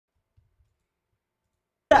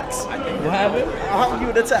attacks. What happened? I'll help you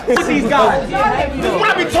with attacks. Look at these guys. This is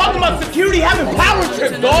what I be talking about, security having power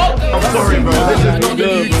trips, dog. I'm sorry, bro. This is not the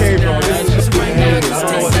UK, bro. This is just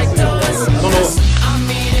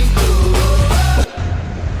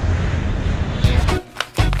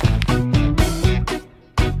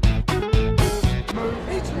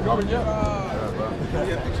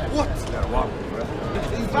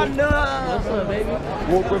I don't know. What? What's up, baby?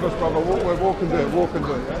 Walk with us, brother. Walk and do it. Walk and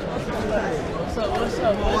do it. What's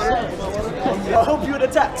up? I'll help you with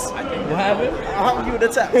attacks. What happened? I'll help you with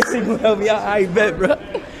attacks. You gonna help me out? I bet, bro.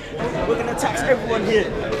 We're gonna tax everyone here.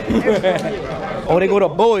 Oh, they go to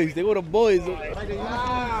boys. They go to boys.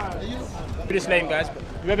 This name, guys.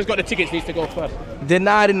 Whoever's got the tickets needs to go first.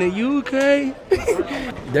 Denied in the UK.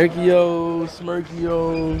 Dirkio,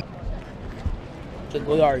 Smirkio. The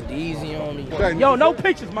Goyardeezy on me. Yo, no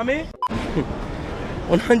pictures, my man.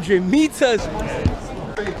 100 meters.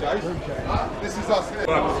 This is us here.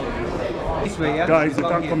 Guys, they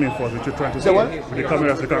can't come in for us. We're trying to say what? With the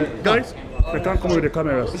cameras, they can't. Guys, they can't come with the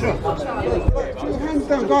cameras. Put your hands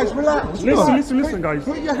down, guys. Relax. Listen, guys.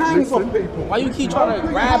 Put your hands off people. Why you keep trying to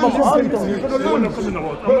grab them? I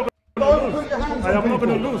am not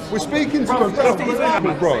going to lose. We're speaking to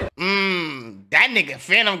them, bro. That nigga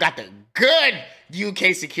Phantom got the good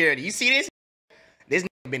UK security. You see this? This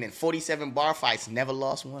nigga been in 47 bar fights, never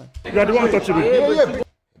lost one. Yeah, they want to touch you. Yeah.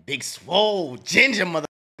 Big swole ginger mother.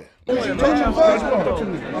 I'm not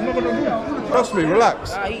gonna lose. Trust me,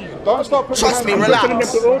 relax. Don't start putting Trust me, your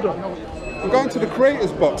hands relax. We're going to the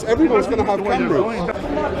creators box. Everyone's gonna have cameras.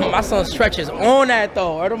 My son Stretch is on that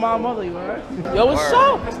though. Word of my mother, you heard? Yo, what's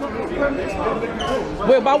up?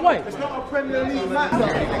 Wait, about what? It's not a Premier League match.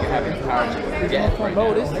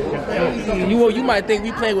 Bro, this is crazy. You might think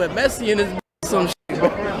we playing with Messi in this some shit, bro.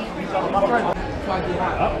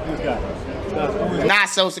 Nah,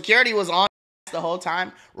 so security was on the whole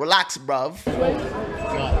time. Relax, bruv.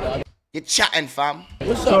 You're chatting, fam.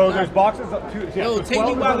 What's up? So there's boxes up to. Yo, take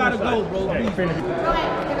me where I gotta go, bro. Right, can I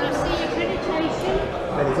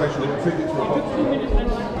see your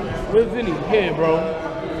accreditation? Where's Vinny? Here, bro.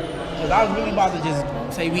 Cause I was really about to just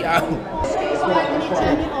say we out.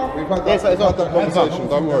 We've had that conversation.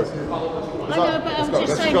 Don't worry. I know, but I'm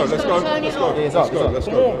just saying Let's go.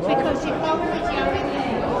 Because you can't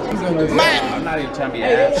Man, I'm not even trying to be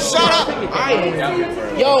shut up.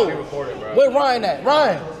 Yo, where Ryan at?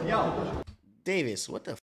 Ryan. Davis, what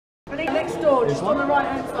the f? Next door, just on the right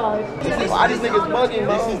hand side. Why these niggas bugging,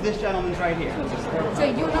 bro? This is this gentleman's right here. So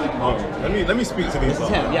you're number Let me speak to these. This is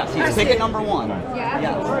him. Yes, he's ticket number 1. yeah.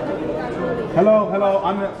 Hello.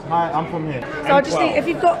 I'm from here. So I just need, if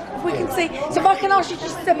you've got, if we can see, so if I can ask you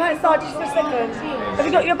just to step outside just for a second. Have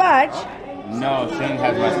you got your badge? No, Shane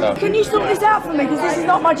has my stuff. Can you sort this out for me? Because this is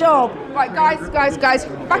not my job. Right, guys,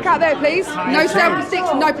 back out there, please. No selfie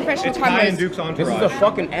sticks, no professional cameras. This is a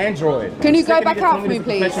fucking Android. Can you go back out for me,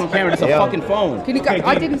 please? Professional camera. It's a fucking phone. Can you go?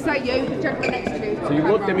 I didn't say you. The gentleman next to you. So you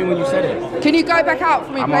looked at me when you said it. Can you go back out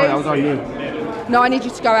for me, please? I was on you. No, I need you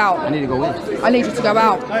to go out. I need to go in. I need you to go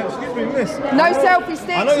out. Excuse me, miss. No selfie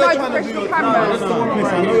sticks, no professional cameras. I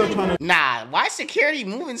know you're trying to Nah, why security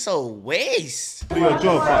moving so waste? do your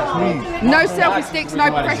job, but please. No selfie sticks, no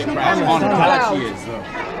professional cameras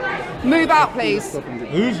allowed. Move out, please.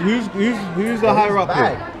 Who's the higher up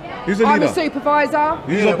here? Who's the I'm leader? a supervisor.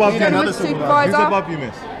 Who's above you? Gentleman's Who's supervisor. above you,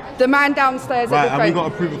 miss? The man downstairs Right, at have the we front.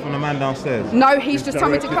 got approval from the man downstairs? No, he's just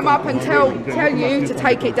told me to come up and tell you to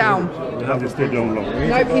take it down. They have the stadium locked.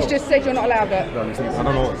 No, he's just said you're not allowed it. I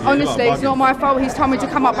don't know. Honestly, it's not my fault. He's told me to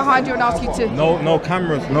come up behind you and ask you to. No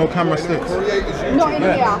cameras, no camera sticks. Not in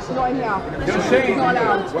here. Not in here. It's not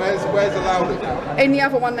allowed. Where's allowed it? In the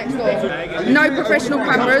other one next door. No professional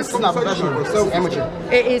cameras. It's not professional. It's amateur.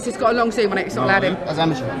 It is. It's got a long zoom on it. It's not allowed in. That's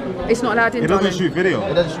amateur. It's not allowed in. It doesn't darling. shoot video.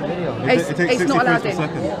 It doesn't shoot video. It takes 60 It's not allowed frames in.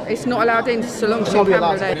 per second. It's not allowed in. It's a long zoom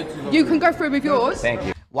camera there. You can go through with yours. Thank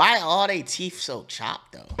you. Why are all they teeth so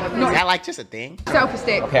chopped though? Is that like just a thing? Selfie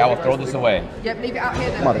stick. Okay, I will throw this away. Yep, leave it out here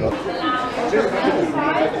then.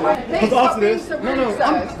 Because after this,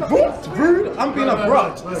 it's rude. I'm being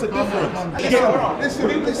abrupt. It's a difference.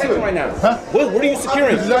 Listen. Right now. Huh? What are you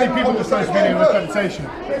securing? There's only people besides me in accreditation.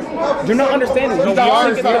 You're not understanding. We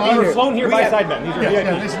are flown here by sidemen. These are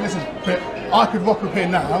Yeah, listen. But I could walk up here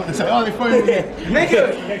now and say, oh, they phoned me.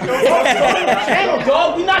 Nigga. Damn,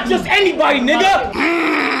 dog. We not just anybody, nigga.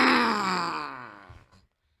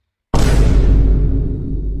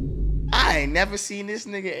 I ain't never seen this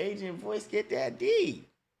nigga Asian voice get that deep.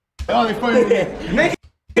 Oh, they phoned me.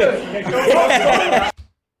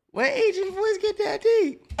 When Asian voice get that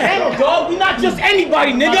deep? Damn, dog. We not just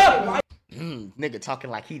anybody, nigga. Nigga talking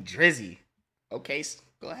like he drizzy. Okay,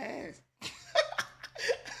 go ahead.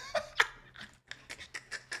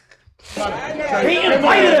 He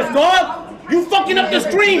invited us, dog. You fucking up the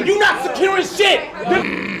stream. You not securing shit.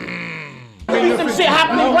 There be some shit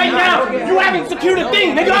happening right now. You haven't secured a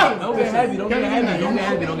thing, nigga. Don't get heavy.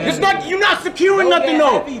 It's not. You're not securing nothing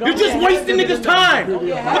though. You're just wasting niggas' time.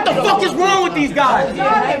 What the fuck is wrong with these guys?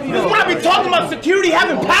 This is why I be talking about security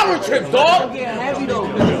having power trips, dog.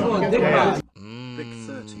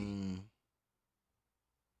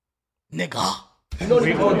 Nigga. There's a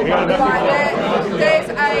team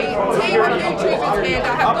of YouTubers here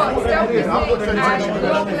that have got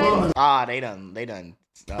self-esteem. Ah, they done.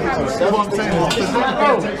 Nah, we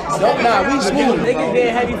smooth. Niggas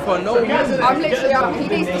getting heavy for no reason. I'm literally up. He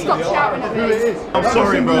needs to stop shouting at me. I'm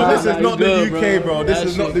sorry, bro. This is not the UK, bro. This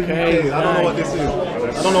is not the UK. I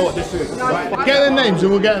don't know what this is. Get their names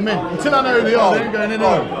and we'll get them in. Until I know who they are, they ain't going in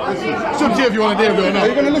there. It's up to you if you want to deal with it or not. Are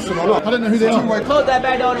you going to listen or not? I don't know who they are. Close that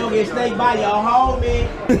back door, don't get snaked by your homie.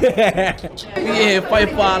 Yeah, fight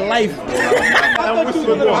for our life.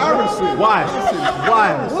 Why?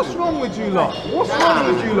 What's wrong with you lot? What's wrong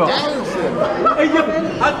with you lot?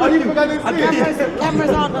 Cameras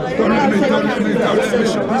aren't like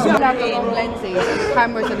lenses.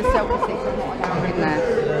 Cameras are the self-esteem.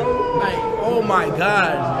 Oh my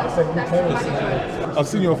God. I've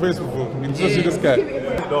seen your face before, especially this guy.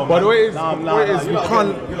 But the way it is, we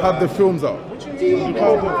can't have the films up.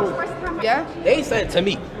 Yeah? They said to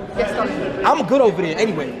me, Yes, I'm good over there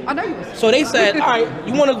anyway. I know you. So they said, all right,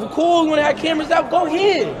 you want to record, you want to have cameras out, go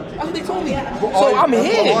ahead. That's what they told me. So I'm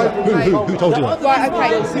here. Who told you that? Right,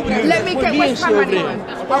 okay. Let me get West Ham on.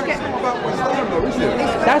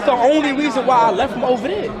 That's the only reason why I left from over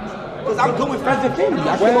there. Because I'm good with friends and family.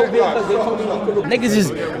 I came over there because they told me niggas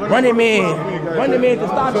is running man to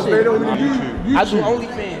stop shit. I do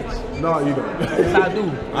OnlyFans. No, you don't. Yes, I do.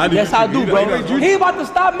 Yes, I do, bro. He about to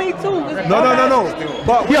stop me too. No.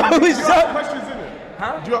 But yo, questions in it.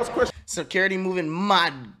 Huh? Do you ask questions? Security moving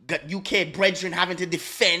mad. Got UK brethren having to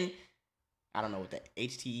defend. I don't know what the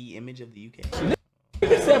HTE image of the UK.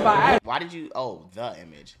 Why did you? Oh, the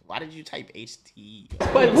image. Why did you type HTE?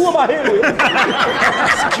 But who am I here with?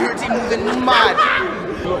 Security moving mad.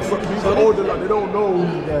 So older, like, they don't know who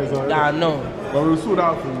you guys are. Nah, I know. But we'll sort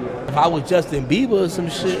out for you. If I was Justin Bieber or some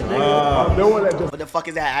shit, nigga. What the fuck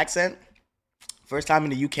is that accent? First time in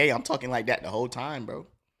the UK, I'm talking like that the whole time, bro.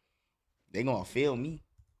 They gonna feel me.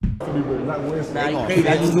 Nah, you crazy.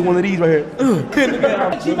 I just do one of these right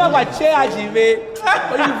here. She not my chair, man.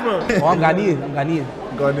 Where you from? Oh, I'm Ghanaian. Ghanaian?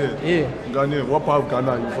 Yeah. Ghanaian. What part of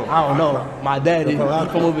Ghana are you from? I don't know. My dad is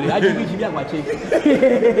from over there. I just meet you back, my chick.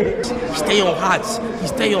 Stay on hots. He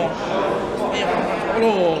stay on.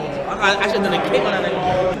 Oh, I should have done a cake on that nigga.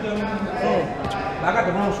 I got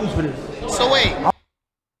the wrong shoes for this. So wait.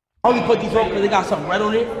 I only put these on because they got something red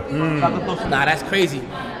on it. Nah, that's crazy.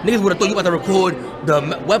 Niggas would have thought you about to record the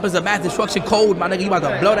weapons of mass destruction code. My nigga, you about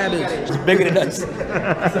to blow that bitch. It's bigger than us.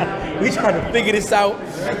 We trying to figure this out.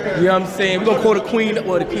 You know what I'm saying? We gonna call the queen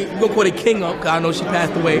or the king. We gonna call the king up because I know she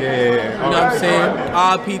passed away. Yeah. You know what I'm saying?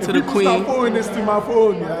 RP to the queen. Stop forwarding this to my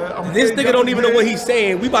phone, yeah. This nigga don't even know what he's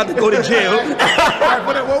saying. We about to go to jail. You're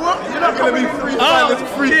not gonna be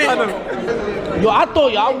free. Yo, I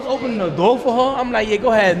thought y'all was opening the door for her. I'm like, yeah,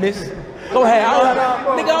 go ahead, miss. Go ahead.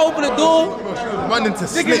 Nigga, I opened the door. Running to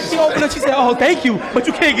nigga, she opened it. She said, oh, thank you, but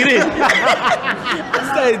you can't get in.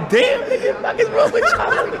 I said, damn, nigga, what is wrong with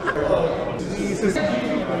y'all? Jesus.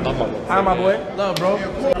 Hi, my boy. Love, bro.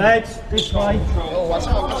 Legs, this way. Oh, watch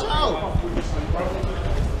out.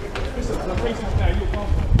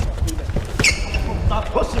 Stop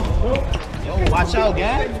pushing. Yo, watch out,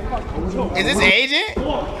 gang. Is this agent?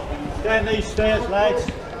 Down these stairs, lads.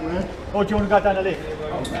 Or do you want to go down the lift?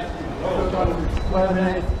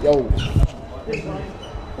 Yo.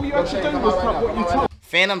 What you actually doing was what you told.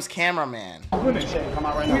 Phantom's cameraman. Yeah,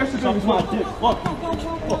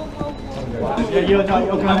 you're going.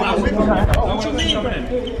 What you mean,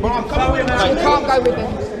 man? But I'm coming with him. You can't go with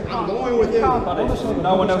him. I'm going with him.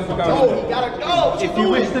 No one else will go. No, you gotta go. If you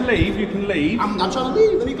wish to leave, you can leave. I'm not trying to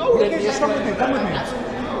leave. Let me go. Come with me.